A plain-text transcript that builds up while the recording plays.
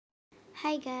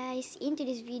Hi guys, in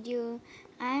today's video,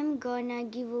 I'm gonna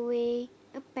give away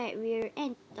a pet wear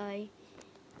and toy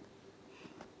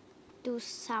to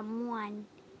someone.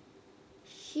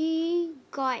 She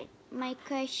got my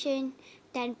question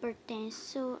 10 per 10,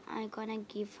 so I'm gonna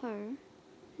give her.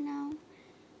 Now,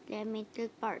 let me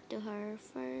teleport to her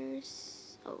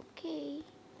first. Okay.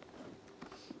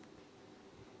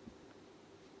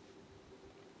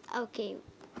 Okay.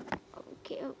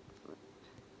 Okay.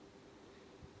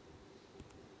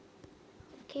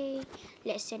 Okay,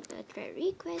 let's send a thread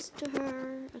request to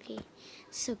her. Okay,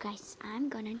 so guys,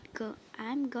 I'm gonna go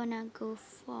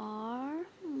for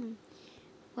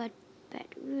what pet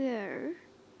wear.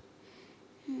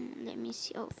 Let me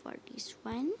see. Oh, for this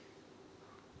one,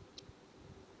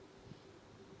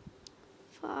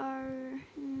 for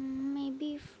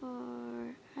maybe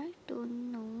for I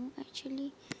don't know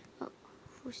actually. Oh,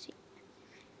 who's it?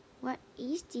 What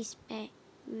is this pet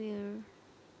wear?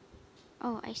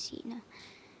 Oh, I see now.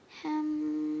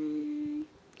 Um,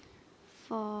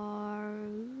 for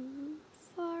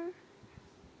for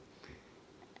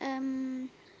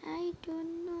I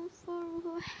don't know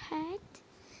for hat.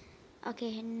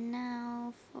 Okay,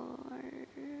 now for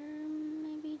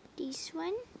maybe this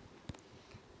one.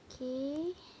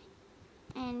 Okay,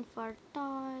 and for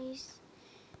toys,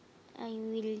 I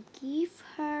will give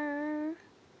her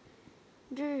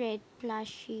the red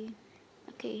plushie.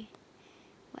 Okay,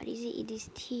 what is it? It is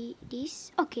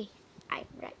this. Okay, I'm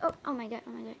right. Oh my god,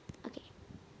 oh my god. Okay,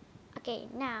 okay,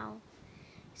 now.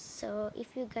 So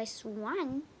if you guys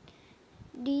want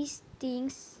these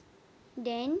things,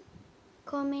 then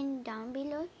comment down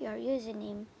below your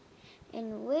username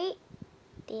and wait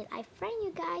till I friend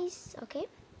you guys. Okay,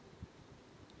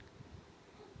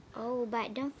 oh,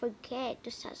 but don't forget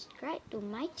to subscribe to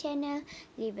my channel,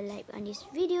 leave a like on this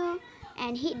video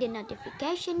and hit the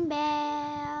notification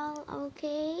bell.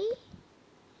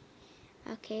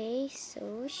 Okay,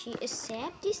 so she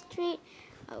accept this treat.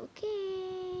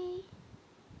 Okay,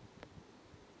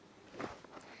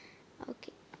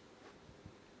 okay,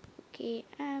 okay,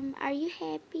 are you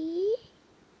happy?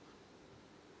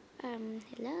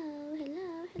 Hello.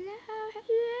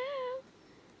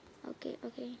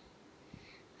 Okay.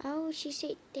 Oh, she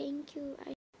said thank you.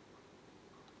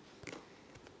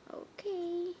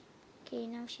 Okay,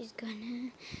 now she's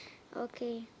gonna.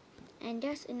 Okay, and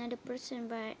there's another person,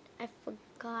 but I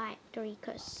forgot to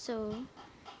record. So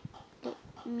let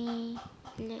me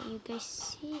let you guys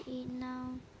see it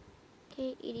now.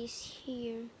 Okay, it is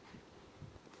here,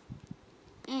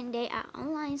 and they are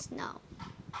online now.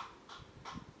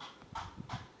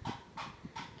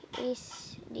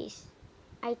 Is this?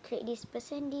 I click this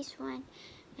person, this one,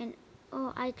 and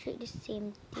oh, I click the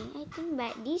same thing. I think,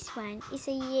 but this one is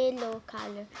a yellow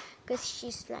color, cause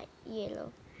she's like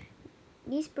yellow.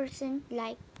 This person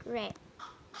like red.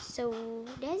 So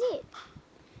that's it.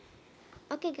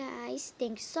 Okay guys,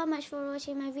 thanks so much for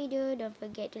watching my video. Don't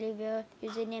forget to leave your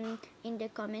username in the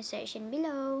comment section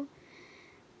below.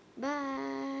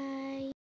 Bye.